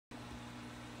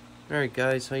Alright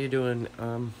guys, how you doing?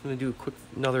 I'm gonna do a quick,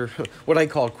 another, what I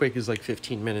call quick is like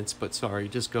 15 minutes, but sorry,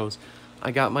 it just goes.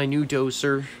 I got my new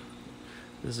doser.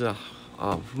 This is a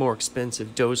more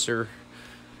expensive doser.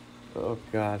 Oh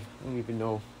god, I don't even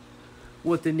know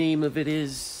what the name of it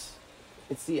is.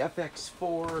 It's the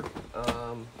FX4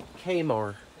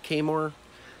 Kmore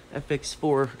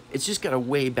FX4. It's just got a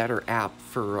way better app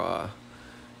for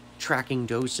tracking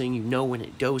dosing. You know when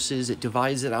it doses, it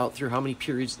divides it out through how many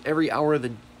periods every hour of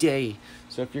the day.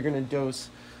 So if you're gonna dose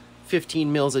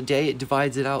 15 mils a day, it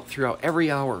divides it out throughout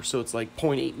every hour, so it's like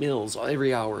 0.8 mils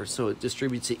every hour, so it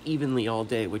distributes it evenly all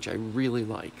day, which I really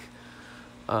like.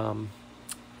 And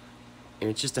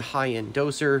it's just a high-end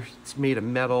doser. It's made of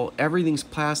metal. Everything's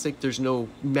plastic. There's no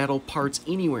metal parts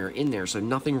anywhere in there, so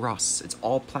nothing rusts. It's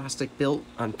all plastic built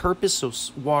on purpose so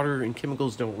water and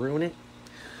chemicals don't ruin it.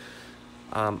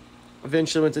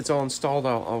 Eventually, once it's all installed,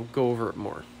 I'll go over it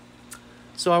more.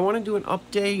 So I want to do an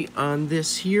update on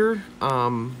this here,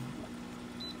 the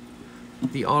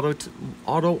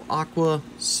autoaqua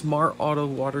Smart Auto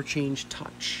Water Change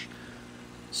Touch.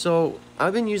 So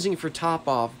I've been using it for top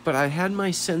off, but I had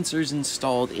my sensors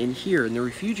installed in here in the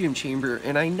refugium chamber,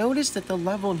 and I noticed that the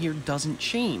level in here doesn't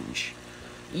change.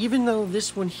 Even though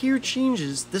this one here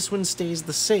changes, this one stays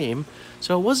the same.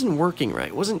 So it wasn't working right.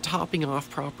 It wasn't topping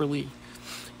off properly.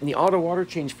 And the auto water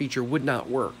change feature would not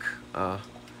work.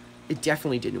 It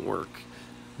definitely didn't work.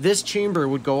 This chamber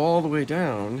would go all the way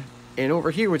down, and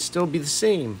over here would still be the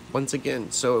same once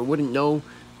again. So it wouldn't know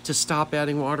to stop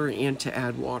adding water and to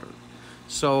add water.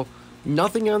 So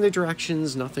nothing on the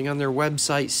directions, nothing on their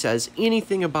website says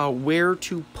anything about where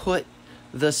to put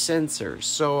the sensors.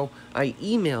 So I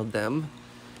emailed them,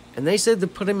 and they said to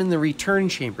put them in the return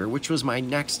chamber, which was my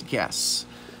next guess,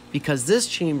 because this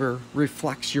chamber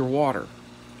reflects your water.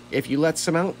 If you let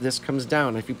some out, this comes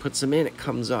down. If you put some in, it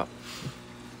comes up.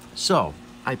 So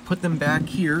I put them back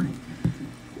here.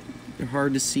 They're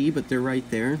hard to see, but they're right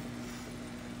there.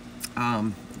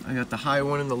 I got the high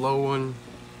one and the low one.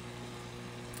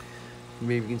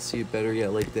 Maybe you can see it better, yeah,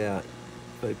 like that.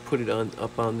 If I put it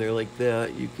up on there like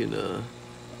that, you can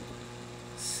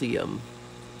see them.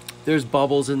 There's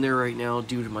bubbles in there right now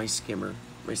due to my skimmer.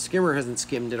 My skimmer hasn't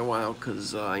skimmed in a while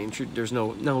because there's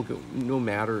no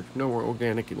matter, no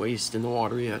organic waste in the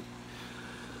water yet.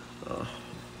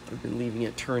 I've been leaving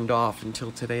it turned off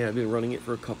until today. I've been running it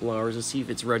for a couple hours to see if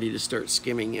it's ready to start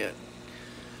skimming yet.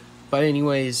 But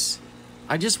anyways,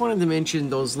 I just wanted to mention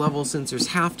those level sensors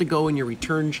have to go in your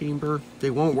return chamber.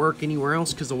 They won't work anywhere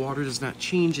else because the water does not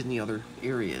change in the other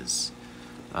areas.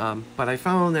 But I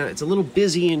found that it's a little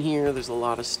busy in here. There's a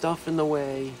lot of stuff in the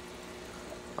way.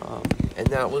 And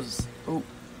that was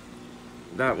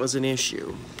an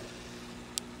issue.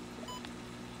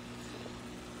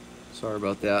 Sorry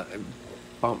about that. I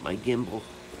bumped my gimbal.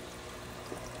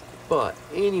 But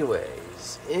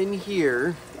anyways, in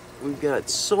here we've got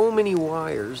so many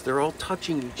wires. They're all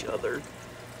touching each other.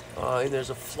 And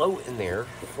there's a float in there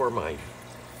for my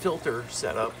filter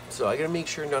setup. So I gotta make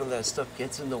sure none of that stuff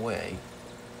gets in the way.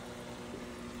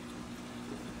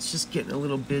 It's just getting a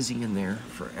little busy in there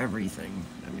for everything.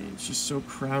 I mean, it's just so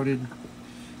crowded.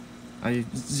 I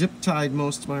zip tied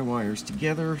most of my wires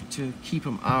together to keep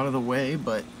them out of the way,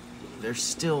 but they're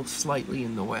still slightly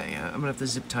in the way. I'm gonna have to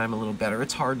zip tie them a little better.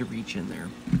 It's hard to reach in there.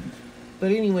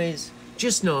 But anyways,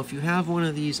 just know if you have one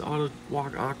of these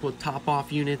autoaqua top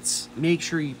off units, make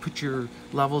sure you put your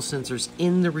level sensors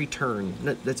in the return.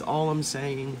 That's all I'm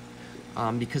saying,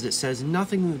 because it says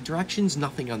nothing in the directions,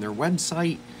 nothing on their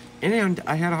website. And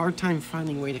I had a hard time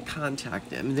finding a way to contact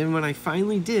them. And then when I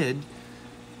finally did,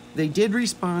 they did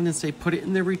respond and say put it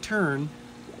in the return,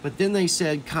 but then they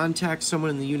said contact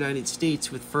someone in the United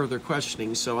States with further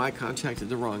questioning, so I contacted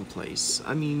the wrong place.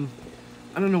 I mean,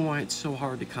 I don't know why it's so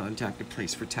hard to contact a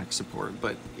place for tech support,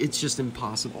 but it's just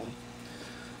impossible.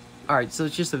 Alright, so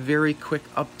it's just a very quick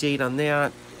update on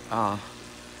that. My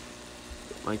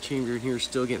chamber in here is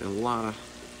still getting a lot of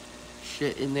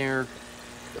shit in there.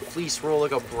 The fleece roll,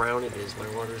 look how brown it is. My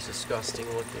water is disgusting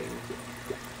looking.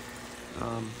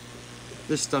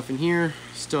 This stuff in here,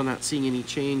 still not seeing any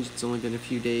change. It's only been a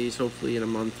few days. Hopefully in a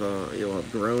month it'll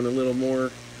have grown a little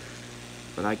more,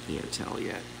 but I can't tell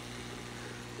yet.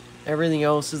 Everything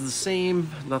else is the same.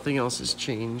 Nothing else has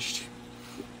changed.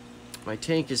 My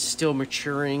tank is still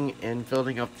maturing and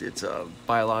building up its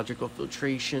biological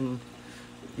filtration.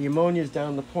 The ammonia is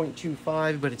down to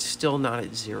 0.25, but it's still not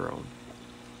at 0.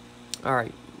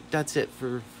 Alright, that's it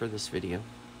for this video.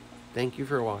 Thank you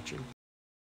for watching.